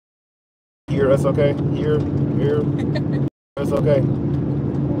hear us okay? Hear us okay?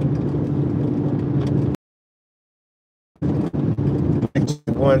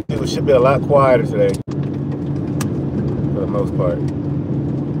 1, 2, should be a lot quieter today, for the most part.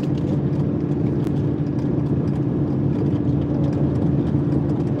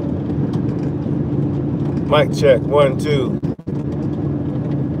 Mic check, 1, 2.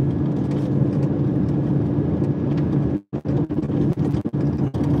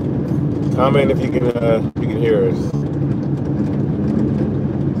 Comment if you can hear us.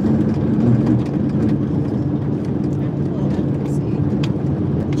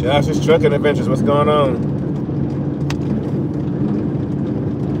 Josh's Trucking Adventures, what's going on?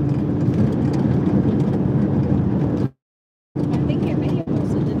 I think your video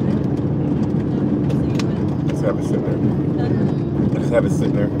also did that. Let's have it sitting there. Let's have it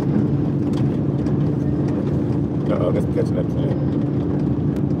sitting there. Uh-oh, that's catching up to it.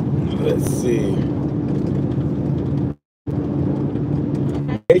 Let's see.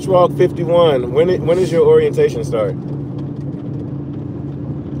 H-Walk 51, when is your orientation start?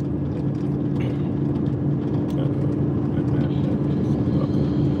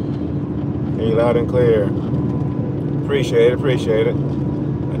 Loud and clear. Appreciate it.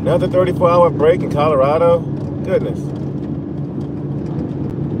 Another 34-hour break in Colorado? Goodness.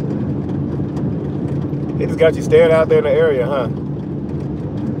 They just got you staying out there in the area, huh?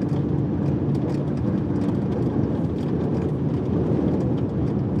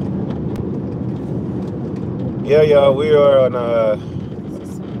 Yeah, y'all, we are on,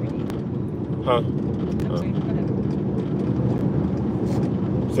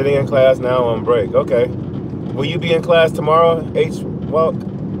 Sitting in class now on break. Okay. Will you be in class tomorrow, H-Walk?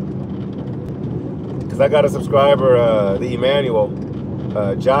 Because I got a subscriber, the Emmanuel,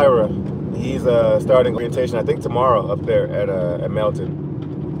 Jira. He's starting orientation, I think, tomorrow up there at Melton.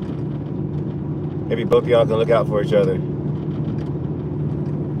 Maybe both of y'all can look out for each other.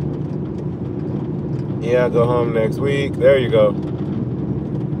 Yeah, go home next week. There you go.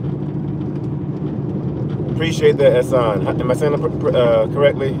 Appreciate that, Ehsan. Am I saying it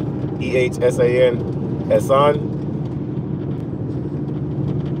correctly? E-H-S-A-N, Ehsan.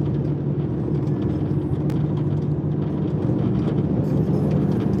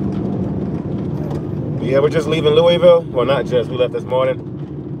 Yeah, we're just leaving Louisville. Well, not just. We left this morning.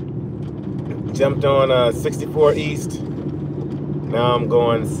 Jumped on 64 East. Now I'm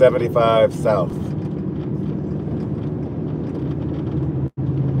going 75 South.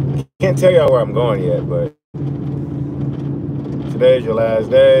 Can't tell y'all where I'm going yet, but today's your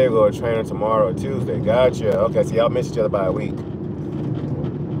last day. We'll go to training tomorrow or Tuesday. Gotcha. Okay, so y'all missed each other by a week.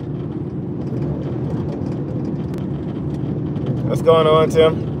 What's going on,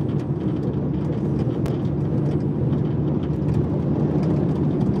 Tim?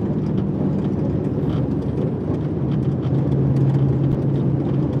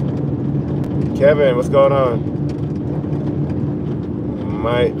 Kevin, what's going on?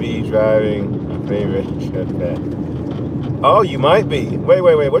 Might be driving my favorite jetpack. Oh, you might be. Wait.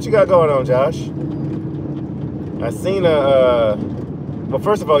 What you got going on, Josh? I seen a, well,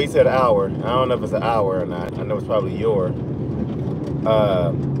 first of all, he said hour. I don't know if it's an hour or not. I know it's probably your.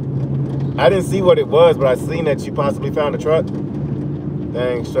 I didn't see what it was, but I seen that you possibly found a truck.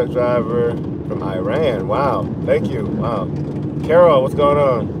 Thanks, truck driver from Iran. Wow. Thank you. Wow. Carol, what's going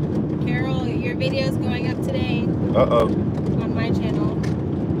on? Carol, your video is going up today. Uh-oh. On my channel.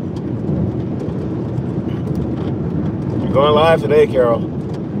 You're going live today, Carol.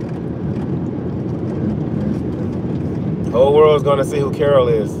 The whole world's gonna see who Carol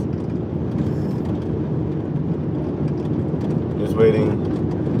is. Just waiting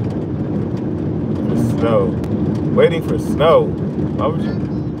for snow. Waiting for snow. Why would you?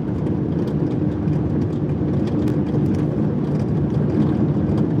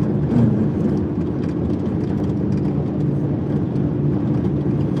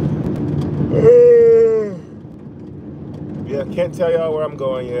 Yeah, can't tell y'all where I'm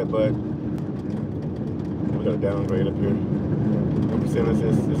going yet, but we got a downgrade up here. What percentage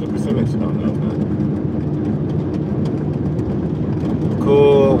is this? A percentage? Oh, no, it's not.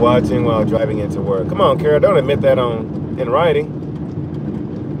 Cool watching while driving into work. Come on, Kara, don't admit that in writing.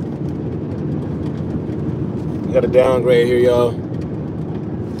 We got a downgrade here, y'all.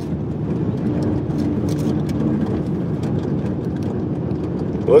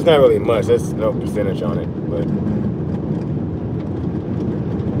 Well, it's not really much. There's no percentage on it, but.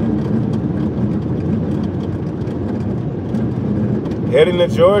 Heading to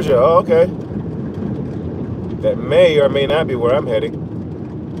Georgia. Oh, okay. That may or may not be where I'm heading.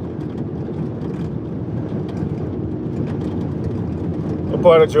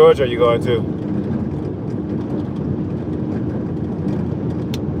 What part of Georgia are you going to?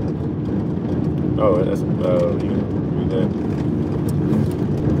 Oh, that's you there.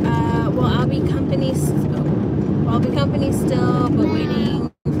 Well, I'll be company still, but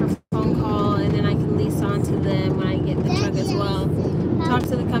waiting for a phone call, and then I can lease onto them when I get the truck as well. Talk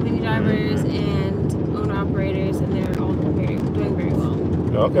to the company drivers and owner operators, and they're all doing very well.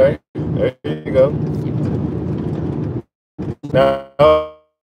 Okay, there you go. Now, I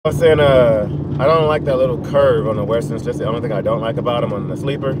was saying, I don't like that little curve on the Western. It's just the only thing I don't like about them on the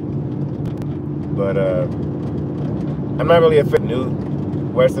sleeper. But I'm not really a fan of new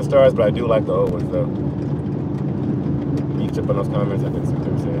Western Stars, but I do like the old ones though. You can chip on those comments. I can see what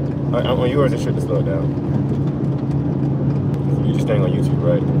they're saying. On yours, it should slow it down. You're just staying on YouTube,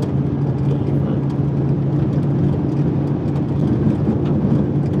 right?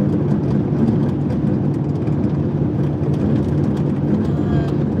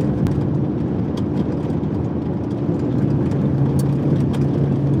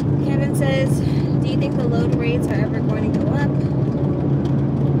 Kevin says, do you think the load rates are ever going to go up?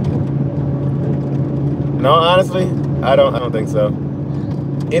 No, honestly, I don't think so.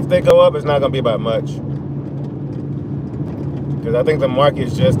 If they go up, it's not going to be by much. Because I think the market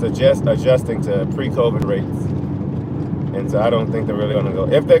is just adjusting to pre-COVID rates. And so I don't think they're really going to go.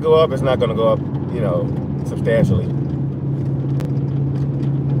 If they go up, it's not going to go up, you know, substantially.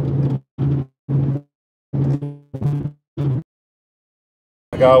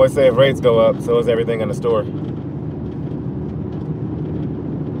 Like I always say, if rates go up, so is everything in the store.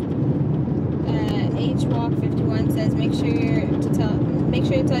 HWalk51 says, make sure you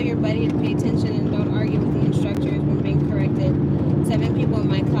tell your buddy to pay attention and don't argue with the instructors when being corrected. 7 people in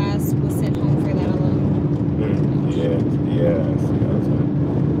my class was sent home for that alone. Yeah.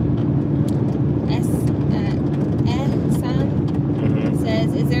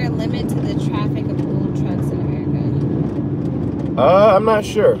 Says, is there a limit to the traffic of old trucks in America? I'm not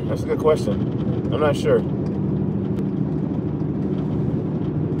sure. That's a good question. I'm not sure.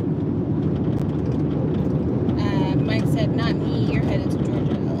 Mike said, not me, you're headed to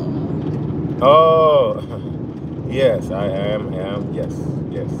Georgia, LOL. Oh, yes, I am. Yes.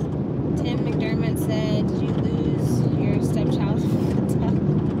 Tim McDermott said, did you lose your stepchild?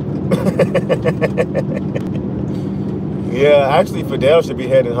 Yeah, actually, Fidel should be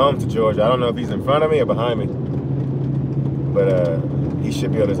heading home to Georgia. I don't know if he's in front of me or behind me. But he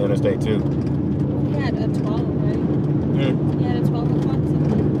should be on this interstate, too. He had a 12, right? He had a 12 o'clock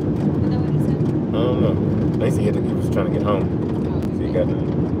something. Is that what he said? I don't know. At least he was trying to get home. Oh, okay. So he got the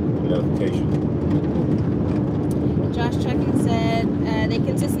notification. Josh Trucking said they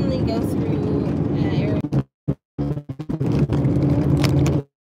consistently go through areas.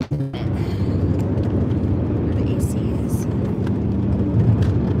 Where the AC is.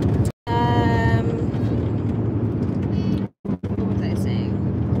 What was I saying?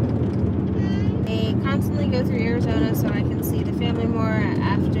 They constantly go through Arizona so I can see the family more.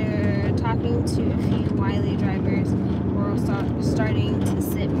 After talking to a few wily drivers, we're starting to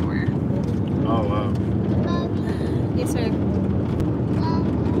sit more. Oh, wow. Yes, sir.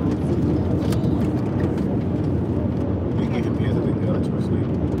 We can get your music, we can go to sleep.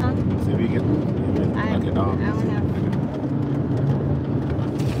 Huh? See if we can I don't have.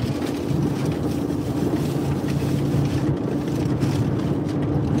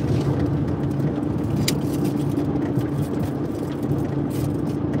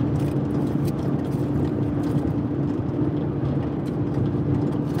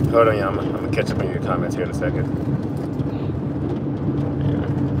 Hold on, yeah, I'm gonna catch up on your comments here in a second.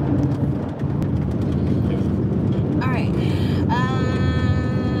 All right.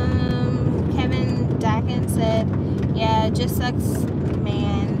 Kevin Dakin said, "Yeah, it just sucks,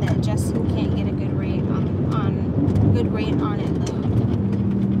 man, that Justin can't get a good rate on it though."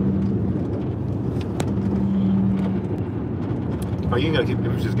 Oh, you gotta keep. It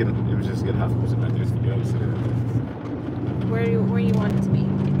was just getting hot for some back there. So you gotta sit there. Where you want it to be?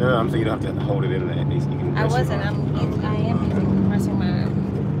 No, I'm saying you don't have to hold it in there. You can I wasn't. I am pressing my arm.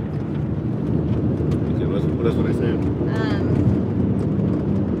 Okay, what else were they saying?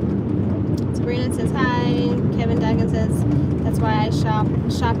 Sabrina says hi. Kevin Dagan says that's why I shop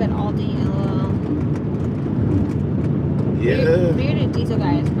at Aldi. LOL. Yeah. Bearded diesel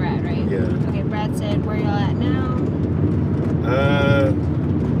guy is Brad, right? Yeah. Okay, Brad said, where y'all at now?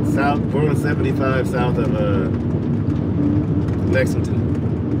 South 475 south of Lexington.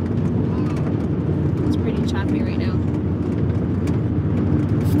 It's pretty choppy right now.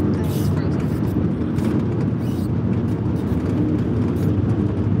 It's frozen.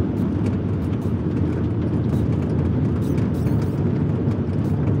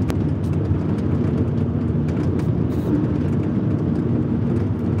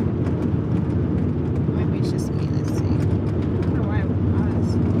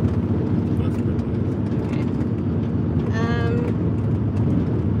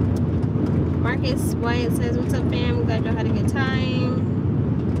 Marcus White says, "What's up, fam? Glad y'all had a good time."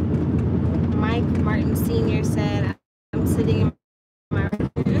 Mike Martin Sr. said, "I'm sitting in my room."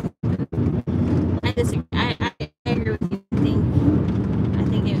 I disagree. I agree with you. I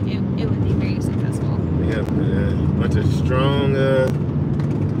think it would be very successful. Yeah, a bunch of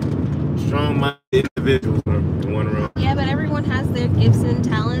strong-minded individuals in one room. Yeah, but everyone has their gifts and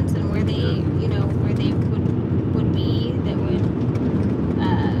talents, and where they, where they would be, that would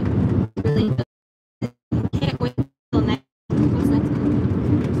really. Can't wait till next. What's next?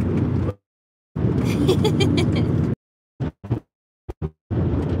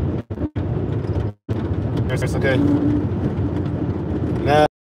 It's okay. Now,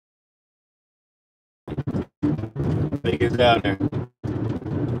 they get down there.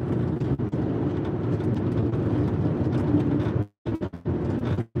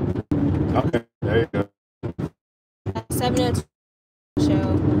 Okay, there you go. 702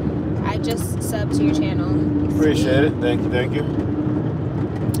 show. I just subbed to your channel. Appreciate it. Thank you.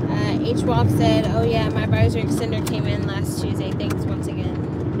 H Walk said, "Oh yeah, my browser extender came in last Tuesday. Thanks once again."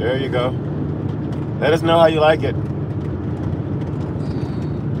 There you go. Let us know how you like it. You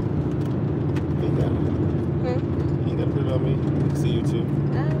gotta put it on me. See you too.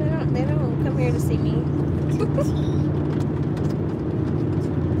 They don't come here to see me. So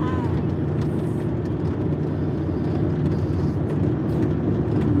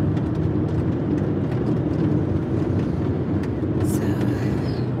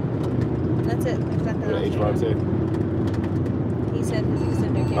that's it. There's nothing What else. did H-Rock say? He said his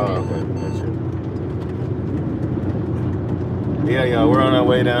extender came in. Oh, okay. Gotcha. Yeah, y'all, we're on our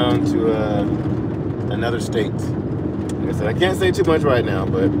way down to another state. Like I said, I can't say too much right now,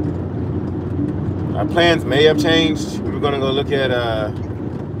 but our plans may have changed. We were gonna go look at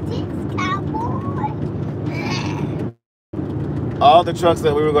all the trucks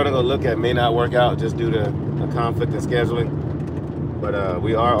that we were gonna go look at may not work out just due to a conflict in scheduling. But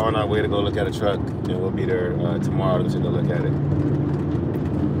we are on our way to go look at a truck, and we'll be there tomorrow to go look at it.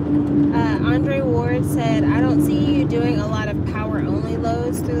 Andre Ward said, "I don't see you doing a lot of power-only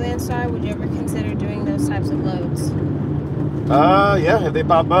loads through Landstar. Would you ever consider doing those types of loads?" Yeah, if they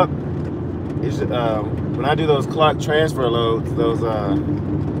pop up. It's, when I do those clock transfer loads, those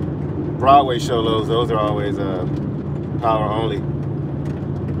Broadway show loads, those are always power only.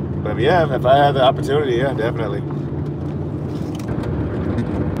 But yeah, if I had the opportunity, yeah, definitely.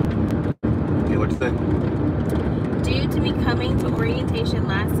 Okay, what you think? Due to me coming to orientation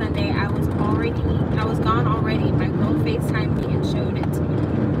last Sunday, I was gone already. My girl FaceTimed me and showed it to me.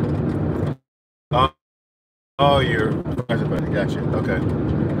 Oh, you're buddy. Gotcha. Okay.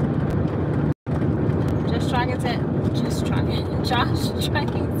 Josh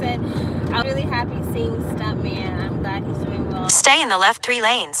Trucking said, "I'm really happy seeing Stuntman. I'm glad he's doing well." Stay in the left 3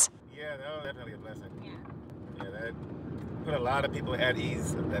 lanes. Yeah, that was definitely a blessing. Yeah. Yeah, that put a lot of people at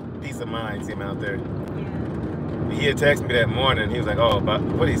ease, that peace of mind, see him out there. Yeah. He had texted me that morning. He was like, "Oh, but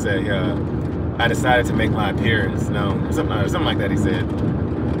what did he say? I decided to make my appearance." No, something like that. He said.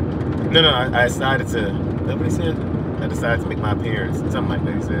 No, I decided to. Is that what he said? I decided to make my appearance. Something like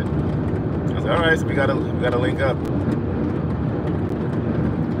that. He said. I was like, "All right, so we gotta link up."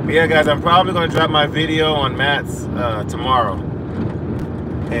 But yeah, guys, I'm probably gonna drop my video on Matt's tomorrow,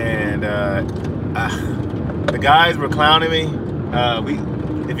 and the guys were clowning me.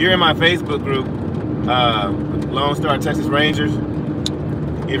 If you're in my Facebook group, Lone Star Texas Rangers,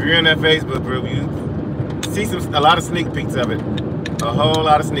 if you're in that Facebook group, you see a lot of sneak peeks of it. A whole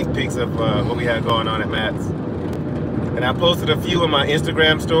lot of sneak peeks of what we had going on at Matt's. And I posted a few on my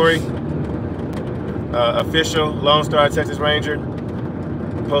Instagram story. Official Lone Star Texas Ranger.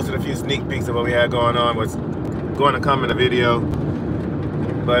 Posted a few sneak peeks of what we had going on. What's going to come in the video.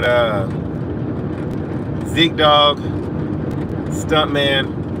 But Zeke Dog, Stuntman,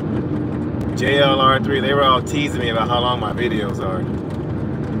 JLR3, they were all teasing me about how long my videos are.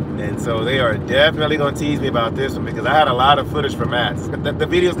 And so they are definitely going to tease me about this one because I had a lot of footage for Matt's. The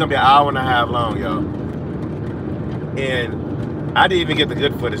video's going to be an hour and a half long, y'all. And I didn't even get the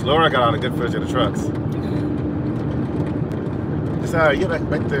good footage. Laura got all the good footage of the trucks. Sorry, you're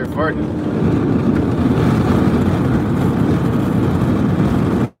back there farting.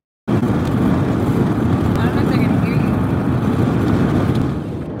 I don't know if they're going to hear you.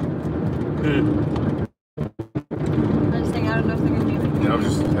 I'm just saying, I don't know if they're going to hear you. Yeah, I'm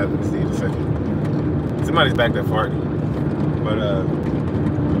just having to see in a second. Somebody's back there farting. But,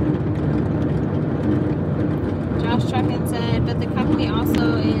 Josh Truckin said, "But the company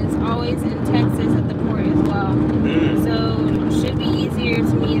also is always in Texas at the port as well. So should be easier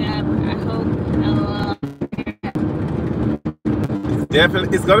to meet up. I hope. LOL."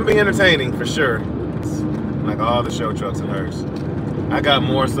 definitely, it's gonna be entertaining for sure. It's like all the show trucks and hers. I got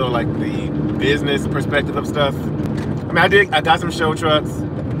more so like the business perspective of stuff. I mean, I got some show trucks.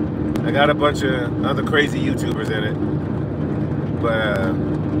 I got a bunch of other crazy YouTubers in it. But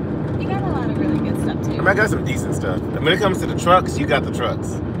you got a lot of really good stuff too. I mean, I got some decent stuff. And when it comes to the trucks, you got the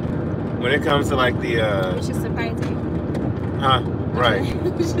trucks. When it comes to like the which is surprising. Huh? Right.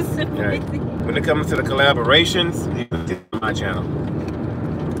 Which is surprising. Right. When it comes to the collaborations, you can see on my channel.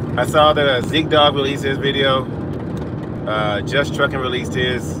 I saw that Zeke Dog released his video. Just Trucking released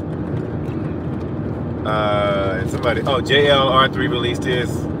his. And somebody, JLR3 released his.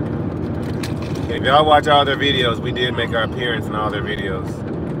 And if y'all watch all their videos, we did make our appearance in all their videos.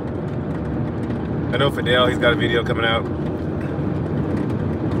 I know Fidel, he's got a video coming out.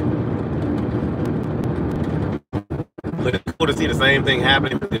 But it's cool to see the same thing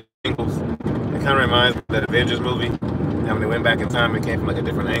happening with the angles. It kind of reminds me of that Avengers movie. How when they went back in time, it came from like a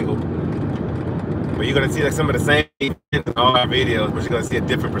different angle. But you're gonna see like some of the same things in all our videos, but you're gonna see a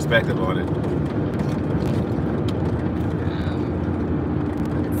different perspective on it.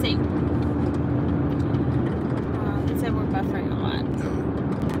 Let's see. They said we're buffering a lot.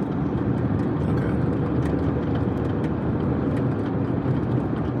 Okay.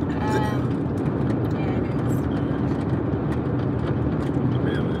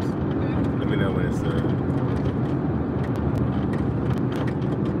 Yeah, it is. Let me know when it's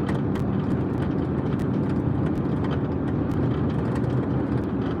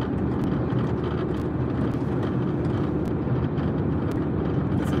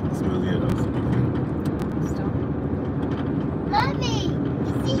Mommy,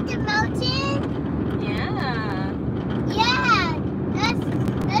 you see the mountain? Yeah. Yeah,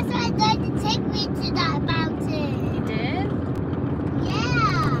 that's why Dad to take me to that mountain. You did?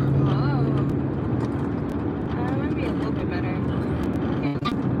 Yeah. Whoa. That might be a little bit better.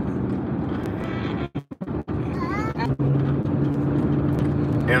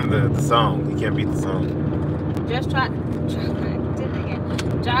 and the song. You can't beat the song.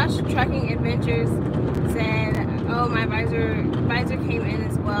 Josh Trucking Adventures said, "Oh, my visor came in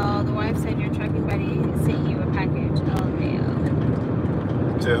as well. The wife said your trucking buddy sent you a package." LMAO.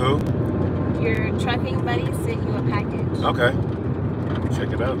 To who? Your trucking buddy sent you a package. Okay.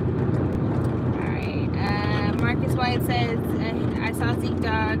 Check it out. Alright. Marcus White says, I saw Zeke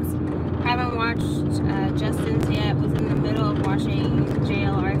Dogs. Haven't watched Justin's yet. Was in the middle of watching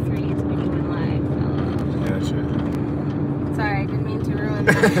JLR3's when he went live. Gotcha. Sorry, I didn't mean to ruin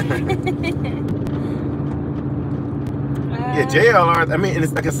it. Yeah, JLR, I mean, and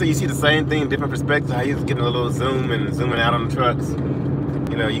it's like I said, you see the same thing, different perspectives, how he's getting a little zoom and zooming out on the trucks.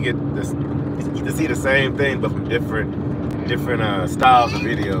 You know, you get this, you can see the same thing, but from different styles of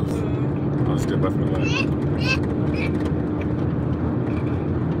videos. I'm still buffing the line.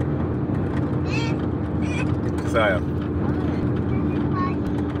 Saya.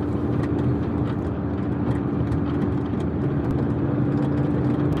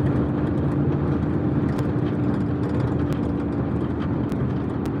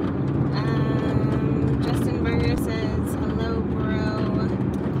 Justin Berger says, hello, bro.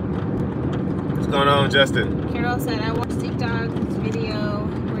 What's going on, Justin? Carol said, I watched Zeke Dog's video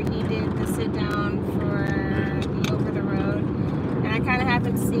where he did the sit down for the over the road. And I kind of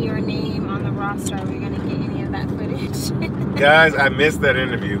happened to see your name on the roster. Are we going to get any of that footage? Guys, I missed that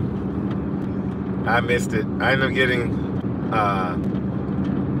interview. I missed it. I ended up getting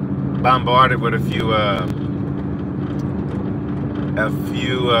bombarded with a few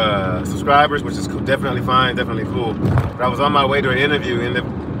subscribers, which is cool, definitely fine, definitely cool. But I was on my way to an interview, ended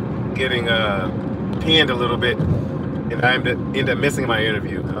up getting pinned a little bit, and I ended up missing my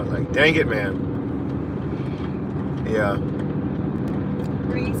interview. I was like, dang it, man. Yeah.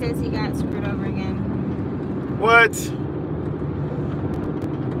 Bree says he got screwed over again. What?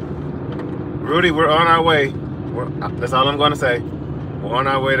 Rudy, we're on our way. That's all I'm going to say. We're on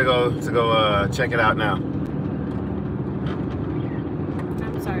our way to go check it out now.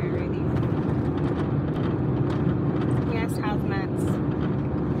 I'm sorry, Rudy. Yes, how's Matt's?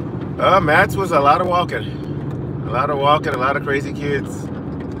 Matt's was a lot of walking. A lot of crazy kids.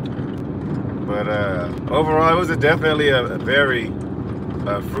 But overall, it was definitely a very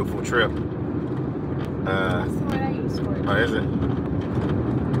fruitful trip. That's the word I use for it. Oh, is it?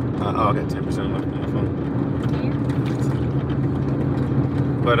 I got 10% left on my phone. Yeah.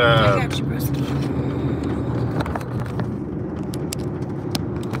 But I got you, broski.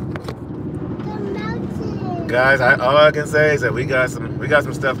 The mountain. guys, all I can say is that we got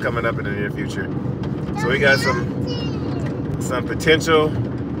some stuff coming up in the near future. So we got some potential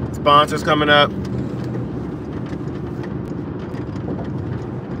sponsors coming up.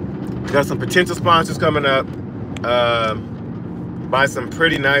 Got some potential sponsors coming up by some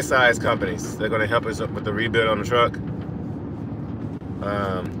pretty nice sized companies. They're going to help us with the rebuild on the truck.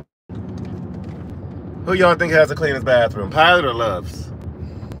 Who y'all think has the cleanest bathroom, Pilot or Loves?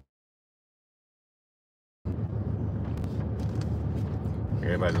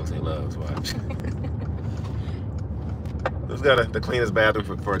 Everybody's gonna say Loves. Watch. Who's got the cleanest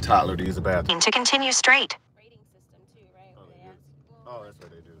bathroom for a toddler to use the bathroom? To continue straight. Rating system too, right? Oh, that's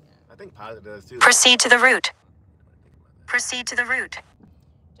what they do. I think Pilot does too. Proceed to the route. Proceed to the route.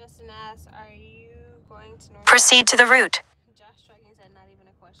 Justin asks, are you going to North? Proceed to the route. Josh Trucking said, not even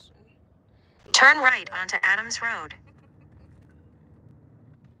a question. Turn right onto Adams Road.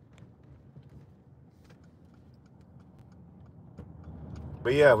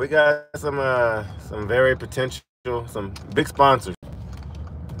 But yeah, we got some very potential, some big sponsors.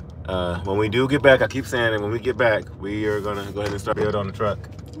 When we do get back, I keep saying it, when we get back, we are gonna go ahead and start building on the truck.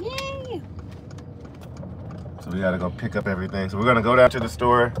 Yay! So we gotta go pick up everything. So we're gonna go down to the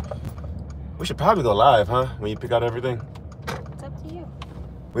store. We should probably go live, huh? When you pick out everything. It's up to you.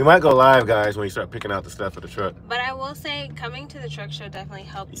 We might go live, guys, when you start picking out the stuff for the truck. But I will say, coming to the truck show definitely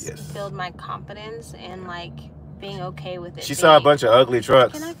helps build my confidence and like being okay with it. She saw a bunch of ugly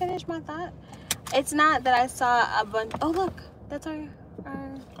trucks. Can I finish my thought? It's not that I saw a bunch. Oh look, that's our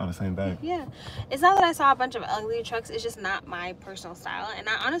on the same bag. Yeah, it's not that I saw a bunch of ugly trucks. It's just not my personal style, and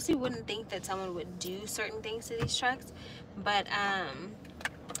I honestly wouldn't think that someone would do certain things to these trucks. But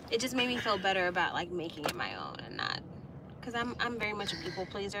it just made me feel better about like making it my own and not, because I'm very much a people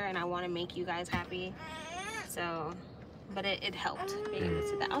pleaser and I want to make you guys happy. So, but it helped being able to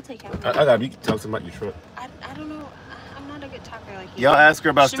see that. I'll take him. I got you. Can tell us about your truck. I don't know. I'm not a good talker like you. Y'all ask her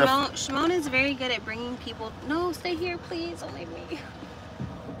about stuff. Shimon is very good at bringing people. No, stay here, please. Don't leave me.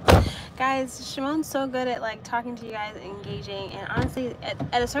 Guys, Shimon's so good at like talking to you guys, engaging, and honestly,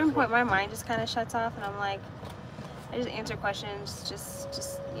 at a certain point, my mind just kind of shuts off, and I'm like, I just answer questions,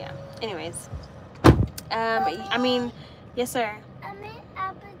 just yeah. Anyways, I mean, yes, sir. I made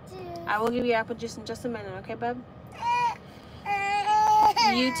apple juice. I will give you apple juice in just a minute, okay, bub?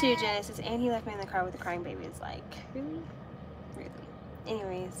 You too, Genesis. And he left me in the car with the crying baby. It's like, really? Really?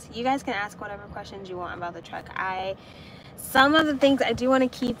 Anyways, you guys can ask whatever questions you want about the truck. Some of the things I do want to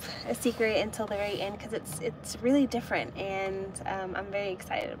keep a secret until the very end because it's really different, and I'm very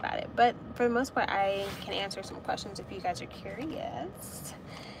excited about it. But for the most part, I can answer some questions if you guys are curious.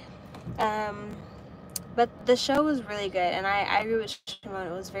 But the show was really good, and I agree with Shimon.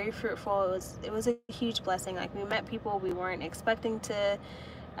 It was very fruitful. It was a huge blessing. Like, we met people we weren't expecting to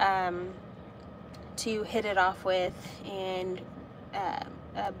hit it off with, and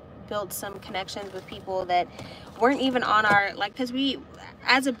build some connections with people that weren't even on our, like, because we,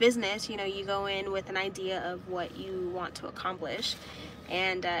 as a business, you know, you go in with an idea of what you want to accomplish,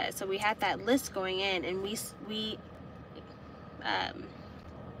 and so we had that list going in, and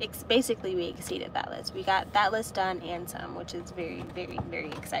basically we exceeded that list. We got that list done and some, which is very, very,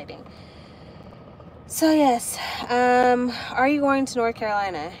 very exciting. So yes, are you going to North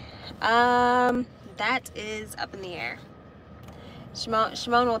Carolina? That is up in the air.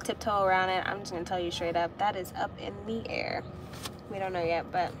 Shimon will tiptoe around it. I'm just gonna tell you straight up, that is up in the air. We don't know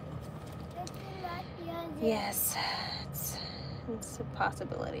yet, but yes, it's a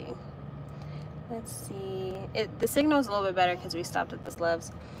possibility. Let's see. The signal's a little bit better because we stopped at this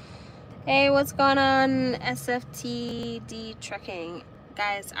Loves. Hey, what's going on, SFTD Trucking?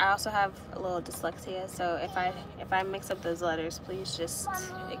 Guys, I also have a little dyslexia, so if I mix up those letters, please just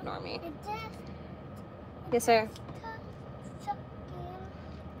ignore me. Yes, sir.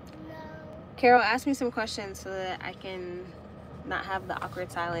 Carol, ask me some questions so that I can not have the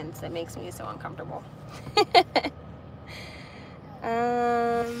awkward silence that makes me so uncomfortable.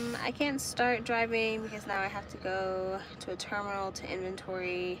 I can't start driving because now I have to go to a terminal to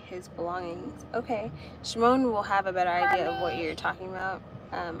inventory his belongings. Okay, Shimon will have a better idea of what you're talking about.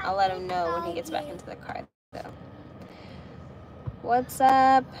 I'll let him know when he gets back into the car though. What's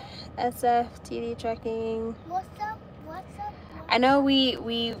up, SFTD Trucking? What's up? I know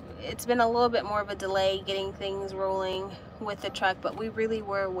it's been a little bit more of a delay getting things rolling with the truck, but we really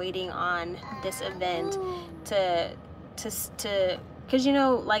were waiting on this event to because, you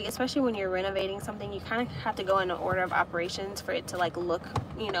know, like, especially when you're renovating something, you kind of have to go in an order of operations for it to like look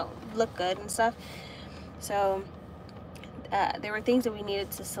good and stuff. So there were things that we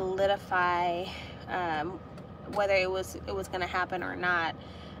needed to solidify, whether it was going to happen or not,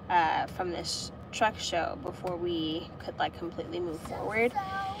 from this truck show before we could like completely move forward.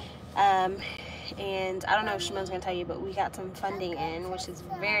 And I don't know if Shimon's gonna tell you, but we got some funding in, which is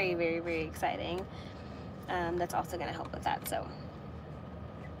very, very, very exciting. That's also gonna help with that. So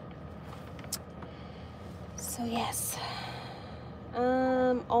So yes.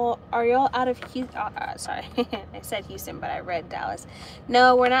 Are y'all out of Houston? Sorry, I said Houston, but I read Dallas.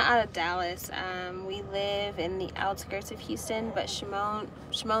 No, we're not out of Dallas. We live in the outskirts of Houston, but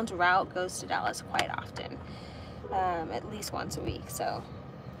Shimon's route goes to Dallas quite often, at least once a week. So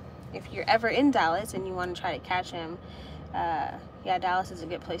if you're ever in Dallas and you want to try to catch him, yeah, Dallas is a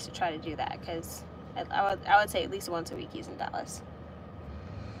good place to try to do that, because I would say at least once a week he's in Dallas.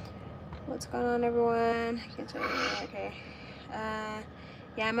 What's going on, everyone? I can't tell you. Okay.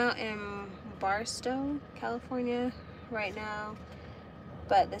 Yeah, I'm out in Barstow, California right now,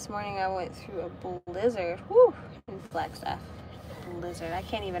 but this morning I went through a blizzard. Whew, in Flagstaff. Blizzard. I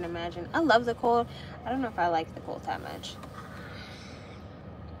can't even imagine. I love the cold. I don't know if I like the cold that much.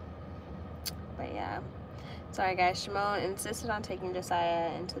 But yeah. Sorry guys, Shimon insisted on taking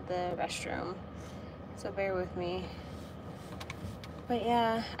Josiah into the restroom, so bear with me. But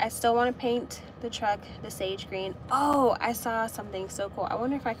yeah, I still want to paint the truck the sage green. Oh, I saw something so cool. I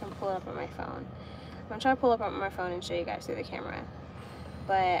wonder if I can pull it up on my phone. I'm gonna try to pull it up on my phone and show you guys through the camera.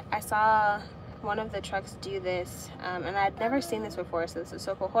 But I saw one of the trucks do this, and I'd never seen this before, so this is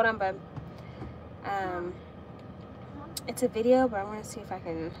so cool. Hold on, bud. It's a video, but I'm gonna see if I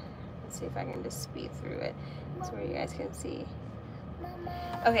can. Let's see if I can just speed through it so where you guys can see.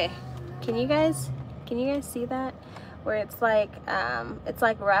 Okay, can you guys see that? Where it's like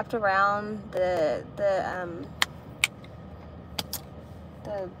wrapped around the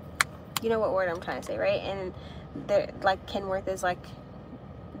you know what word I'm trying to say, right? And the like Kenworth is like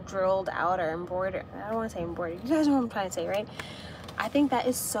drilled out or embroidered. I don't want to say embroidered. You guys know what I'm trying to say, right? I think that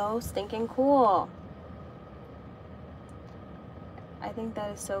is so stinking cool. I think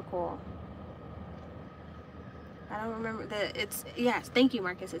that is so cool. I don't remember yes, thank you,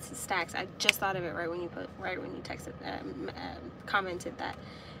 Marcus. It's the stacks. I just thought of it right when you texted, commented that.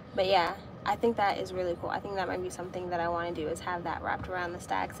 But yeah, I think that is really cool. I think that might be something that I want to do, is have that wrapped around the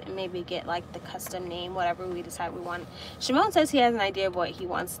stacks and maybe get like the custom name, whatever we decide we want. Shimon says he has an idea of what he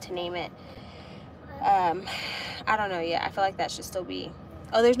wants to name it. I don't know yet. I feel like that should still be.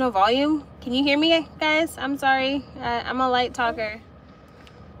 Oh, there's no volume. Can you hear me, guys? I'm sorry. I'm a light talker.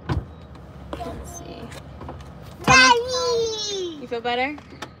 Let's see. You feel better?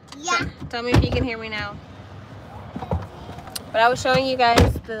 Yeah. Tell me if you can hear me now. But I was showing you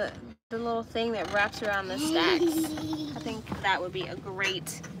guys the little thing that wraps around the stacks. I think that would be a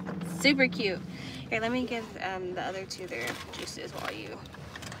great, super cute. Here, let me give the other two their juices while you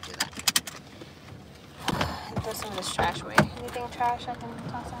do that. Throw some of this trash away. Anything trash I can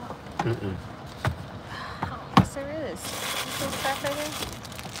toss out? Mm-mm. Oh, yes there is. Is this trash right here?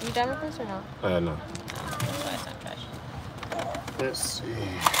 Are you done with this or no? No. That's why it's not trash. Let's see.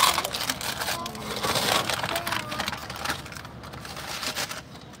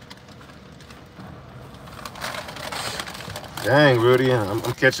 Dang, Rudy, I'm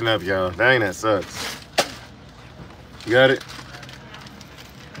catching up, y'all. Dang, that sucks. You got it?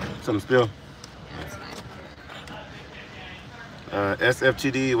 Something spill?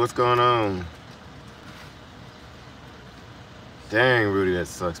 SFTD, what's going on? Dang, Rudy, that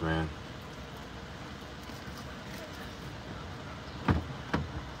sucks, man.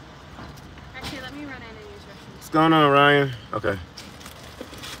 Actually, let me run in and use restroom. What's going on, Ryan? Okay.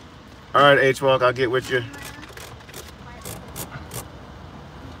 All right, H-Walk, I'll get with you.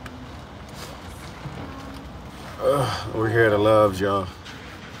 We're here to love, y'all.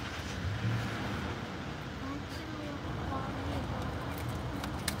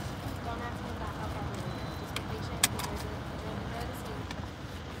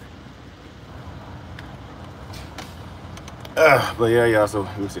 But yeah, y'all, so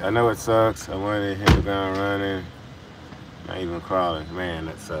let me see. I know it sucks. I wanted to hit the ground running. Not even crawling. Man,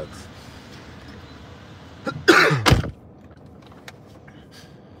 that sucks.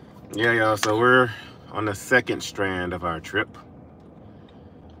 Yeah, y'all, so we're on the second strand of our trip.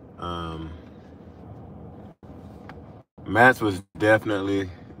 Matt's was definitely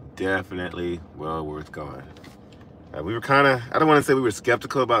well worth going. We were kind of, I don't want to say we were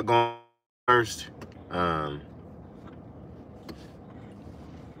skeptical about going first.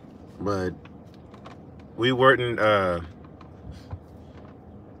 But we weren't, I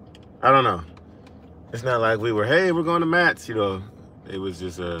don't know. It's not like we were, hey, we're going to Matt's, you know. It was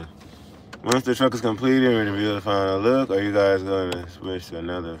just, once the truck is completed, we're going to be able to find a look. Are you guys going to switch to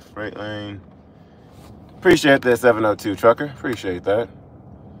another freight lane? Appreciate that, 702 trucker. Appreciate that.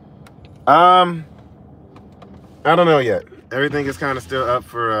 I don't know yet. Everything is kind of still up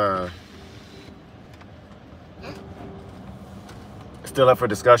for,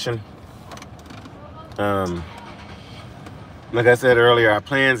 discussion. Like I said earlier, our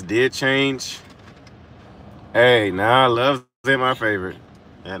plans did change. Hey, nah, loves ain't my favorite.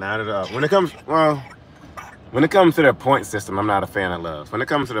 Yeah, not at all. When it comes to their point system, I'm not a fan of Loves. When it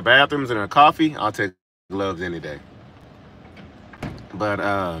comes to the bathrooms and the coffee, I'll take Loves any day. But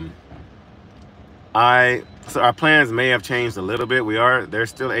so our plans may have changed a little bit. There's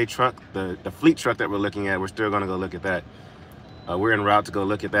still a truck, the fleet truck that we're looking at. We're still going to go look at that. We're en route to go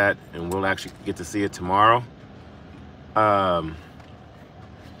look at that, and we'll actually get to see it tomorrow.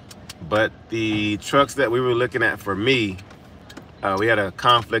 But the trucks that we were looking at for me, we had a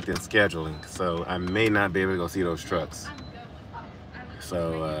conflict in scheduling, so I may not be able to go see those trucks.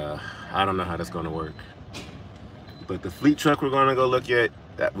 So I don't know how that's going to work. But the fleet truck we're going to go look at,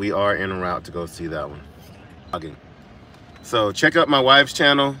 that we are en route to go see that one. So check out my wife's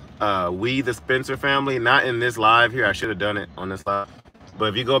channel, We the Spencer Family. Not in this live here. I should have done it on this live. But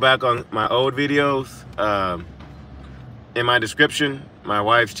if you go back on my old videos, in my description, my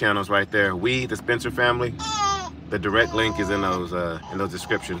wife's channel is right there. We the Spencer Family. The direct link is in those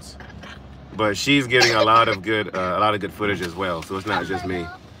descriptions. But she's getting a lot of good footage as well. So it's not just me.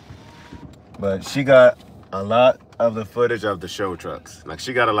 But she got a lot of the footage of the show trucks. Like,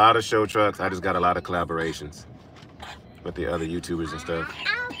 she got a lot of show trucks. I just got a lot of collaborations with the other YouTubers and stuff.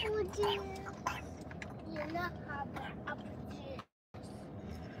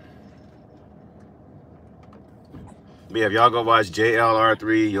 But yeah, if y'all go watch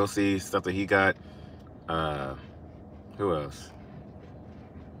JLR3, you'll see stuff that he got. Who else?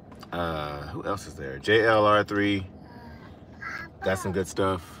 Who else is there? JLR3 got some good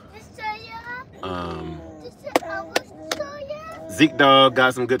stuff. Zeke Dog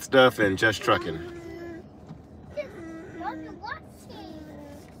got some good stuff, and Just Trucking.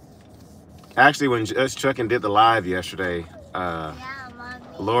 Actually, when Just Trucking did the live yesterday,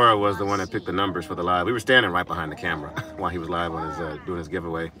 Laura was the one that picked the numbers for the live. We were standing right behind the camera while he was live on his doing his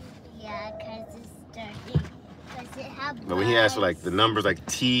giveaway. Yeah, because it's dirty. But when he asked for like the numbers, like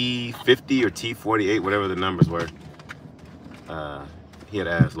T50 or T48, whatever the numbers were, he had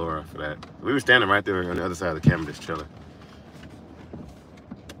asked Laura for that. We were standing right there on the other side of the camera, just chilling.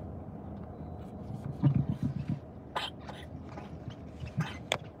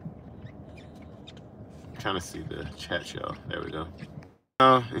 Trying to see the chat, y'all. There we go.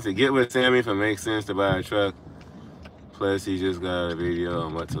 He said, get with Sammy if it makes sense to buy a truck. Plus, he just got a video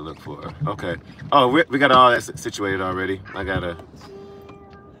on what to look for. Okay. Oh, we got all that situated already. I got a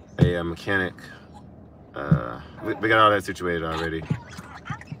mechanic. We got all that situated already.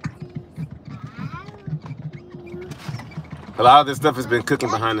 A lot of this stuff has been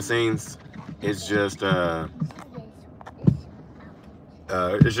cooking behind the scenes. It's just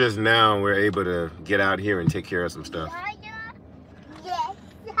now we're able to get out here and take care of some stuff.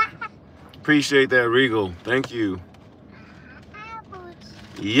 Appreciate that, Regal. Thank you.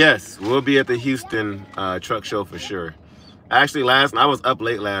 Yes, we'll be at the Houston truck show for sure. Actually, I was up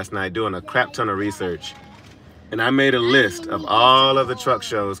late last night doing a crap ton of research, and I made a list of all of the truck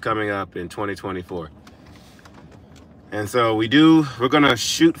shows coming up in 2024. And so we're gonna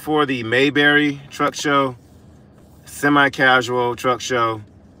shoot for the Mayberry truck show, semi-casual truck show.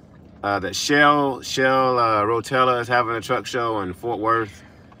 That Shell Rotella is having a truck show in Fort Worth.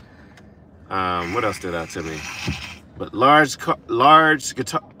 What else stood out to me? But large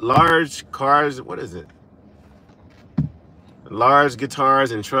cars. What is it? Large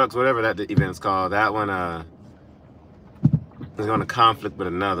guitars and trucks, whatever that event's called. That one is going to conflict with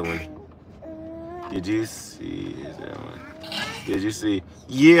another one. Did you see? Is there one? Did you see?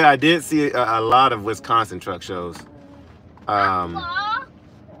 Yeah, I did see a lot of Wisconsin truck shows. I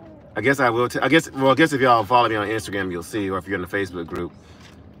guess I will. I guess if y'all follow me on Instagram, you'll see, or if you're in the Facebook group.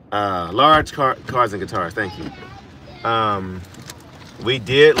 Large cars and guitars. Thank you. We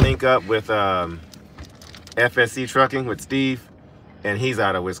did link up with FSC Trucking with Steve, and he's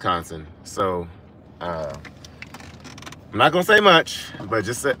out of Wisconsin. So I'm not gonna say much, but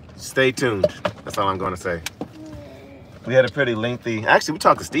just stay tuned. That's all I'm gonna say. We had a pretty lengthy. Actually, we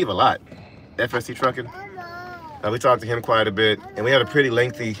talked to Steve a lot. FSC Trucking. We talked to him quite a bit, and we had a pretty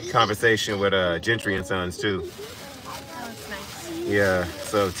lengthy conversation with Gentry and Sons too. That was nice. Yeah,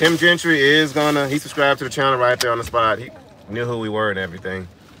 so Tim Gentry is he subscribed to the channel right there on the spot. He knew who we were and everything.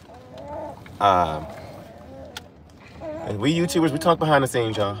 And we YouTubers, we talk behind the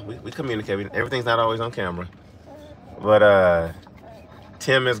scenes, y'all. We communicate. Everything's not always on camera. But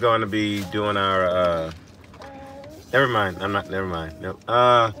Tim is going to be doing our never mind. Nope.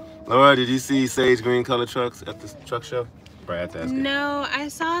 Laura, did you see sage green color trucks at the truck show? Brad's asking. No, I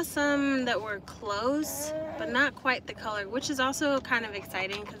saw some that were close, but not quite the color, which is also kind of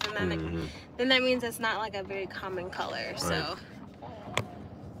exciting because then that means it's not like a very common color. So, Right.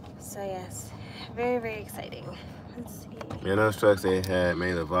 so yes, very, very exciting. Let's see. Yeah, those trucks they had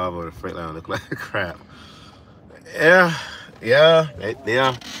made the Volvo, the Freightliner look like crap. Yeah.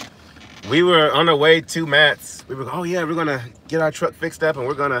 We were on our way to Matt's. We were, oh yeah, we're gonna get our truck fixed up, and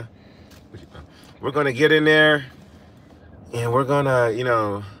we're gonna get in there, and we're gonna, you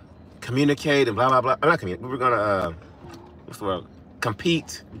know, communicate and blah blah blah. I'm not communicate. We're gonna what's the word?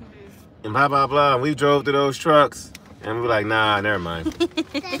 Compete and blah blah blah. And we drove to those trucks, and we were like, nah, never mind,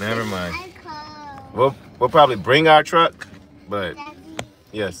 never mind. We'll probably bring our truck, but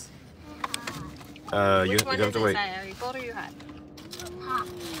yes. Which one you have is to wait. inside? Are you cold or you hot?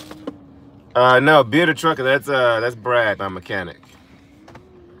 No, Bearded Trucker, that's Brad, my mechanic.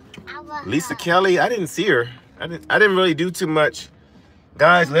 Lisa Kelly, I didn't see her. I didn't really do too much.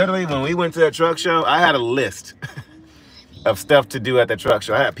 Guys, literally, when we went to that truck show, I had a list of stuff to do at the truck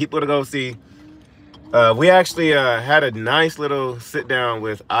show. I had people to go see. We actually had a nice little sit down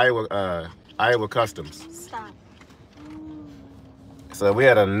with Iowa Customs. Stop. So we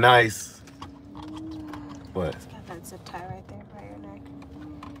had a nice, what? It's got that zip tie right there by your neck.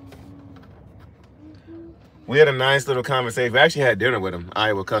 We had a nice little conversation. We actually had dinner with them,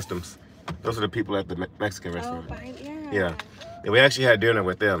 Iowa Customs. Those are the people at the Mexican restaurant. Oh, fine, yeah. Yeah. We actually had dinner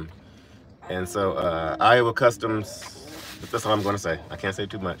with them. And so Iowa Customs, that's all I'm going to say. I can't say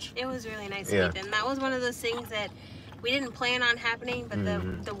too much. It was really nice to meet them. That was one of those things that we didn't plan on happening, but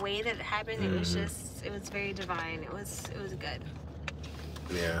the way that it happened, it was just, it was very divine. It was good.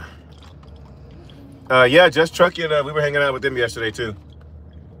 Yeah. Yeah, Just Trucking. We were hanging out with them yesterday too.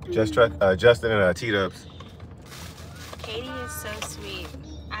 Justin and T-Dubs. Katie is so sweet.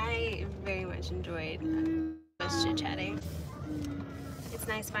 I very much enjoyed us chit-chatting. It's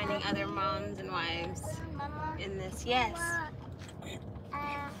nice finding other moms and wives in this. Yes.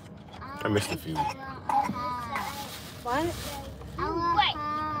 I missed a few. What?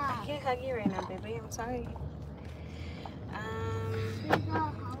 I can't hug you right now, baby. I'm sorry.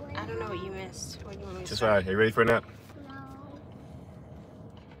 I don't know what you missed. What do you want me to Just say? all right. Are you ready for a nap?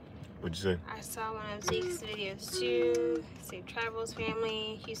 What'd you say? I saw one of Zeke's videos too. Safe Travels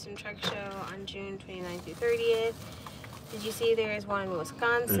Family, Houston Truck Show on June 29th through 30th. Did you see there is one in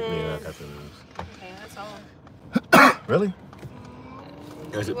Wisconsin? Yeah, I got the news. Okay, that's all. Really?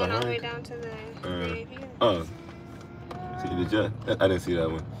 Is You it went all the way behind? down to the APU? Oh. See, did you? I didn't see that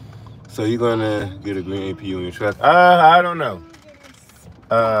one. So you're gonna get a green APU in your truck? I don't know.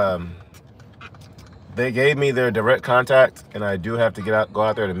 They gave me their direct contact, and I do have to go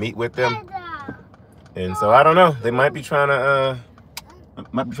out there to meet with them. And so I don't know. They might be trying to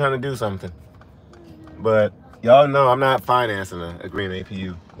do something. But y'all know I'm not financing a green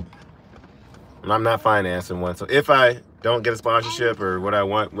APU. And I'm not financing one. So if I don't get a sponsorship or what I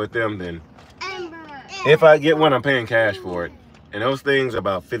want with them, then if I get one, I'm paying cash for it. And those things are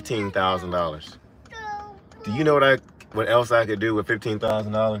about $15,000. Do you know what else I could do with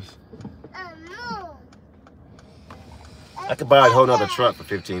 $15,000? I could buy a whole nother truck for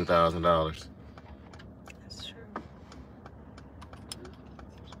 $15,000. That's true.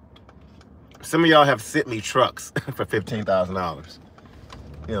 Some of y'all have sent me trucks for $15,000.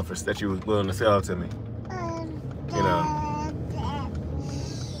 You know, that you were willing to sell to me. You know.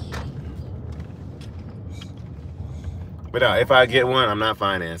 But if I get one, I'm not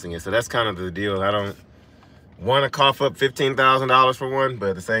financing it. So that's kind of the deal. I don't want to cough up $15,000 for one,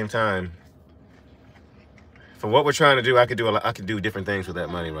 but at the same time, for what we're trying to do, I could do different things with that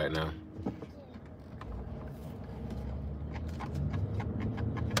money right now.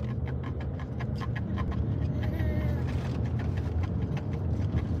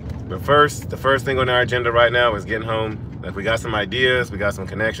 But the first thing on our agenda right now is getting home. Like, we got some ideas, we got some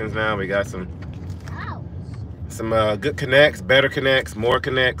connections now, we got some good connects, better connects, more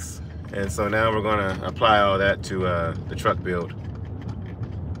connects, and so now we're gonna apply all that to the truck build.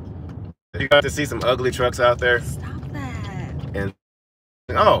 You got to see some ugly trucks out there. Stop that. And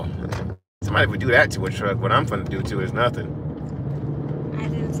oh, somebody would do that to a truck. What I'm gonna do to it is nothing. I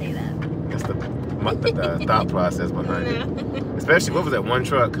didn't say that. That's the thought process behind it. No. Especially, what was that one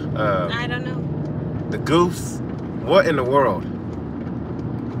truck? I don't know. The Goose. What in the world?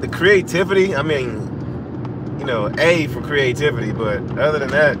 The creativity. I mean, you know, A for creativity, but other than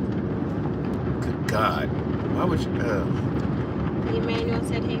that, good God, why would you? Emmanuel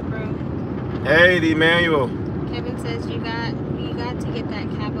said, "Hey, bro." Hey, the Emmanuel. Kevin says you got to get that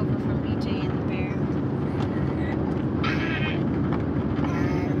cab over from BJ and the bear.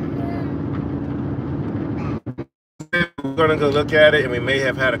 We're gonna go look at it, and we may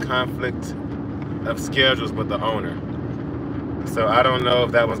have had a conflict of schedules with the owner. So I don't know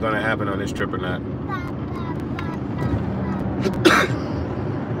if that was gonna happen on this trip or not.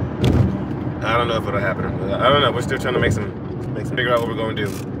 I don't know if it'll happen. I don't know. We're still trying to make some figure out what we're going to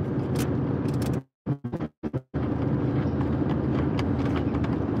do.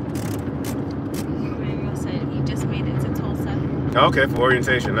 Manuel said he just made it to Tulsa. Okay, for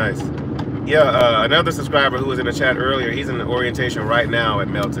orientation, nice. Yeah, another subscriber who was in the chat earlier, he's in the orientation right now at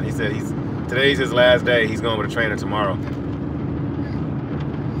Melton. He said today's his last day. He's going with a trainer tomorrow.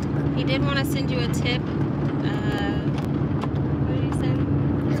 He did want to send you a tip. What did he say?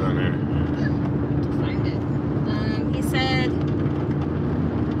 It's on there. To find it. He said.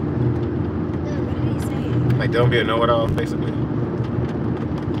 What did he say? Like, don't be a know-it-all, basically.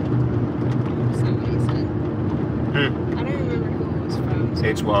 That's not what he said. I Hmm. don't remember who it was from. So.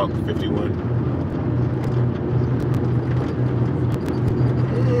 H-Walk 51.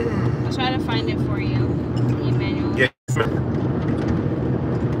 I'll try to find it for you, Emmanuel. Yes,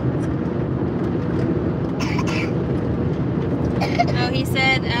 Oh, he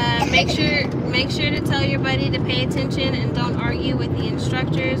said, make sure to tell your buddy to pay attention and don't argue with the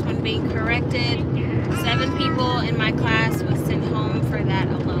instructors when being corrected. 7 people in my class was sent home for that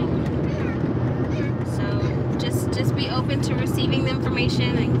alone. So just be open to receiving the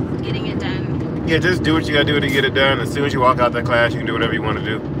information and getting it done. Yeah, just do what you gotta do to get it done. As soon as you walk out that class, you can do whatever you want to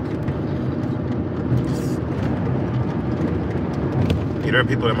do. Yeah, there are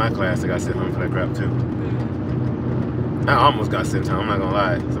people in my class that got sent home for that crap too. I almost got sent home, I'm not gonna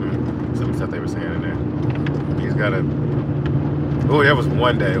lie. Some stuff they were saying in there. You just gotta. Oh, that was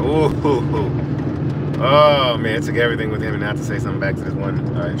one day. Ooh. Oh man, it took everything with him and not to say something back to this one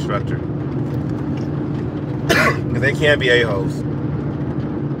instructor. Because they can't be a-holes.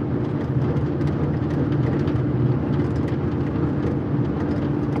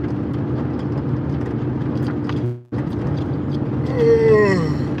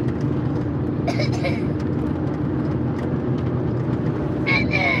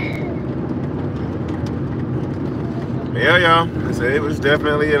 Yeah, y'all. It was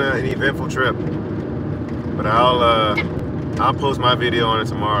definitely an eventful trip. But I'll post my video on it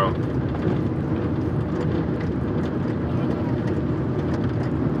tomorrow.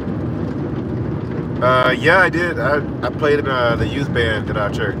 Yeah, I did. I played in the youth band at our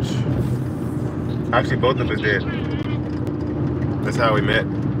church. Actually, both of us did. That's how we met.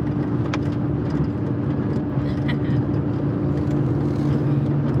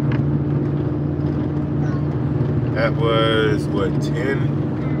 That was, what, 10?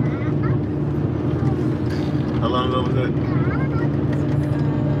 How long ago was that?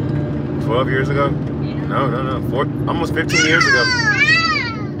 12 years ago? No, almost 15 years ago.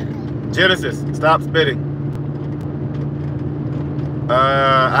 Genesis, stop spitting.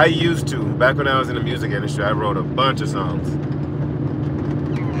 I used to. Back when I was in the music industry, I wrote a bunch of songs.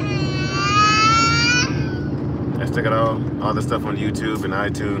 I stick it all the stuff on YouTube and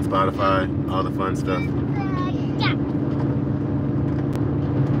iTunes, Spotify, all the fun stuff.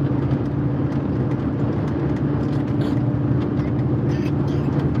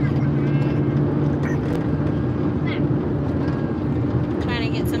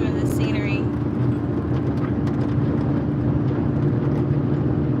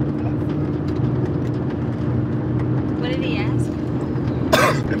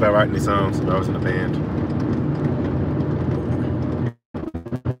 If I write any songs, if I was in a band.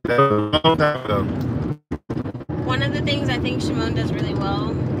 That was a long time ago. One of the things I think Shimon does really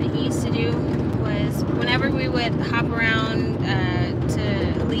well that he used to do was whenever we would hop around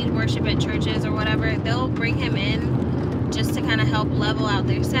to lead worship at churches or whatever, they'll bring him in just to kind of help level out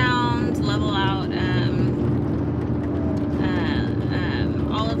their sounds, level out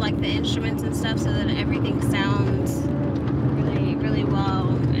all of like the instruments and stuff so that everything sounds really, really well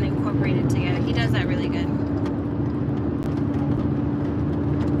and incorporated together. He does that really good.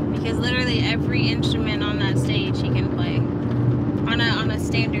 Because literally every instrument on that stage he can play. On a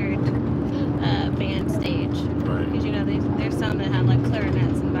standard band stage. Right. Because you know there's some that have like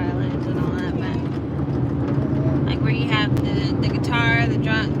clarinets and violins and all that, but like where you have the guitar, the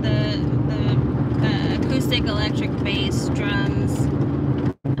drum, the acoustic, electric, bass, drums,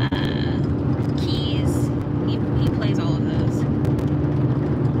 keys. He plays all of those.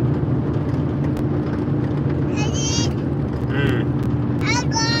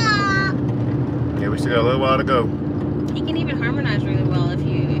 Yeah, we still got a little while to go. He can even harmonize really well if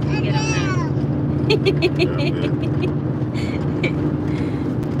you get him there.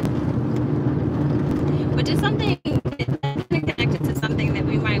 Which is something connected to something that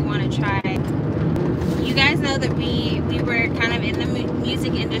we might want to try. You guys know that we were kind of in the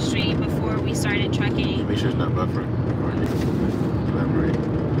music industry before we started trucking. Make sure it's not buffering. Elaborate.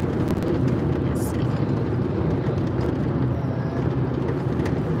 Let's see.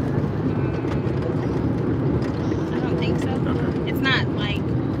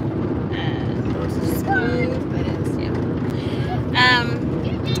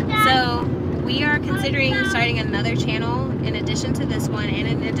 and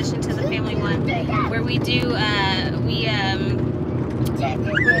in addition to the family one, where we do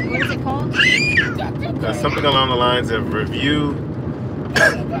what is it called? Something along the lines of review.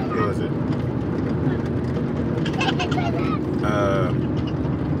 What was it?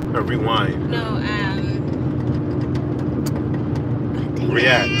 A rewind. No,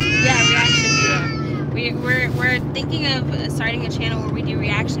 React. Yeah, reaction video. We're thinking of starting a channel where we do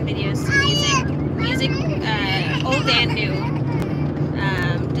reaction videos to music, old and new.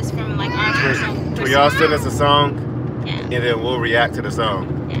 Just from like our personal. Where y'all send us a song, yeah, and then we'll react to the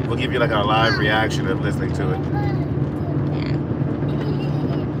song. Yeah. We'll give you like our live reaction of listening to it. Yeah.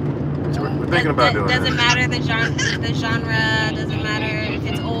 We're thinking about doing Doesn't that. matter the genre. Doesn't matter if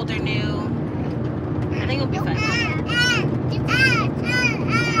it's old or new. I think it'll be fun.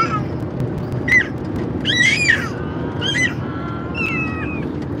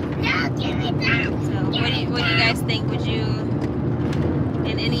 So, what do you guys think? Would you,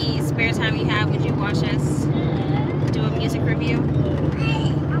 in any spare time you have, would you watch us do a music review?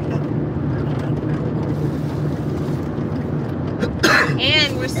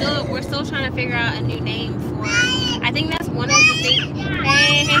 And we're still trying to figure out a new name for. I think that's one of the things.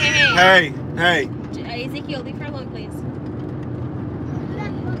 Hey. Ezekiel, leave her alone, please.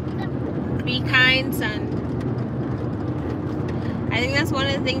 Be kind, son. I think that's one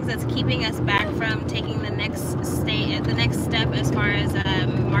of the things that's keeping us back from taking the next step as far as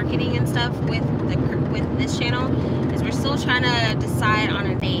marketing and stuff with this channel. Is we're still trying to decide on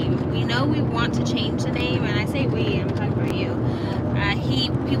a name. We know we want to change the name, and I say we. I'm talking about you.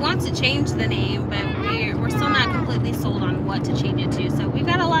 He wants to change the name, but we're still not completely sold on what to change it to. So we've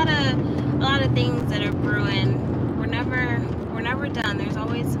got a lot of things that are brewing. We're never done. There's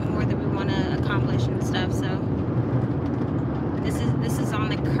always more that we want to accomplish and stuff. So this is on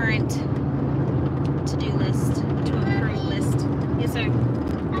the current to-do list, to approve list. Yes, sir.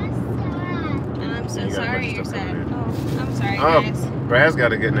 I'm so sorry you're sad. Oh, I'm sorry, guys. Brad's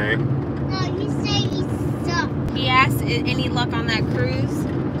got a good name. No, he said he sucked. He asked, any luck on that cruise?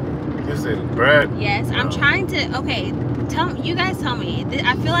 Listen, Brad. Yes, I'm trying to. Okay, you guys tell me.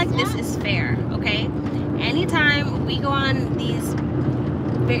 I feel like this is fair. Okay, anytime we go on these,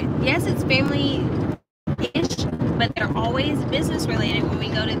 yes, it's family-ish, but they're always business related when we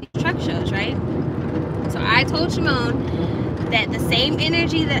go to these truck shows, right? So I told Shimon that the same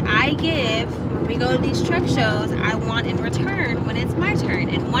energy that I give when we go to these truck shows, I want in return when it's my turn.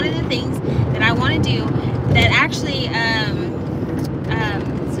 And one of the things that I want to do that actually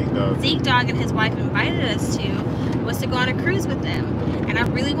Zeke Dog and his wife invited us to was to go on a cruise with them. And I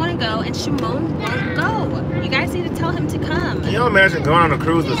really want to go, and Shimon won't go. You guys need to tell him to come. Can you imagine going on a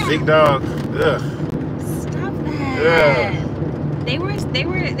cruise with Zeke Dog? Ugh. Stop that. Yeah. They were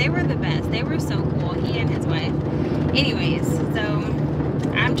the best. They were so cool. He and his wife. Anyways, so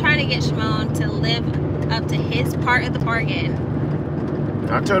I'm trying to get Shimon to live up to his part of the bargain.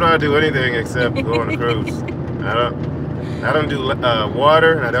 I told her I'd do anything except go on a cruise. I don't do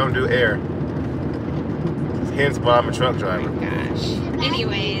water, and I don't do air. Hence why I'm a truck driver. Oh my gosh.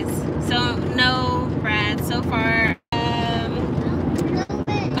 Anyways, so no, Brad, so far.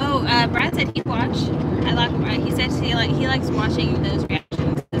 Brad said he'd watch. He said he likes watching those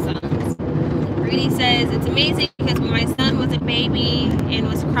reactions to songs. Rudy says it's amazing because when my son was a baby and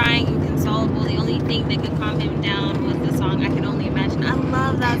was crying inconsolable, the only thing that could calm him down was the song I Can Only Imagine. I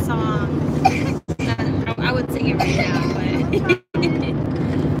love that song. I would sing it right now, but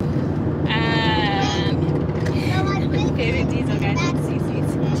favorite diesel guys.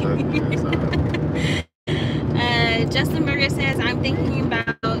 Justin Berger says I'm thinking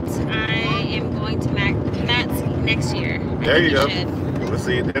about I am going to Matt's next year. There you go. We'll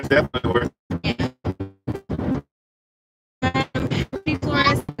see. That's definitely worth it. Yeah.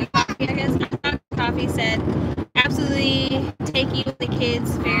 Flores Coffee said absolutely take you the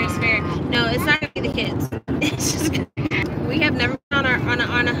kids. Fair is fair. No, it's not gonna be the kids. It's just we have never been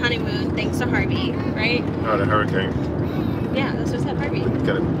on a honeymoon thanks to Harvey, right? Oh, the hurricane. Yeah, that's what said Harvey.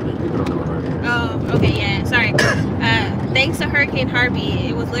 Oh, Oh, okay, yeah, sorry. Thanks to Hurricane Harvey,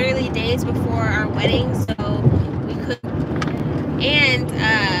 it was literally days before our wedding, so we couldn't. And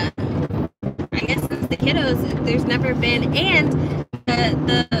I guess since the kiddos, there's never been. And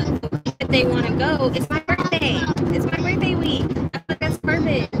the if they want to go, it's my birthday. It's my birthday week. I think that's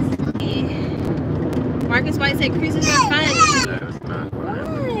perfect. Marcus White said cruises are fun.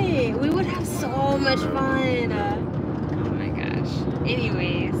 Why? We would have so much fun.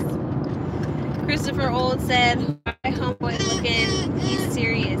 Anyways, Christopher Old said, "My homeboy looking, he's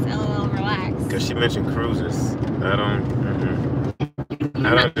serious. LOL, relax." Because she mentioned cruises. I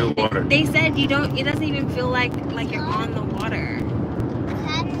don't do water. They said you don't. It doesn't even feel like you're on the water.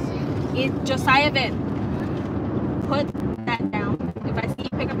 Josiah Vin, put that down. If I see you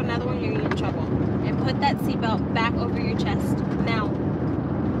pick up another one, you're in trouble. And put that seatbelt back over your chest now.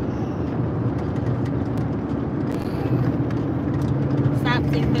 Stop,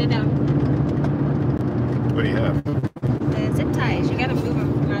 please put it down. What do you have? The zip ties. You gotta move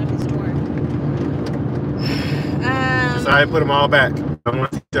him from out of his door. Sorry, put them all back. I don't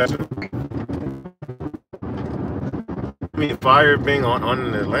want to touch them. I mean, fire being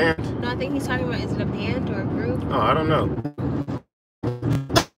on the land? No, I think he's talking about, is it a band or a group? Oh, I don't know.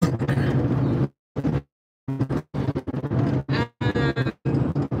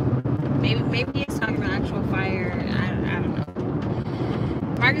 Maybe he's talking about actual fire. I don't know.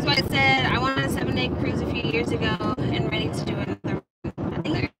 Marcus White said, I went on a 7-day cruise a few years ago and ready to do another one. I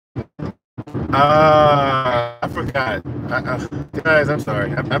think I forgot. Guys, I'm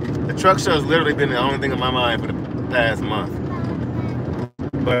sorry. The truck show has literally been the only thing on my mind for the past month.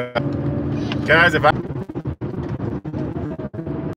 But, guys, if I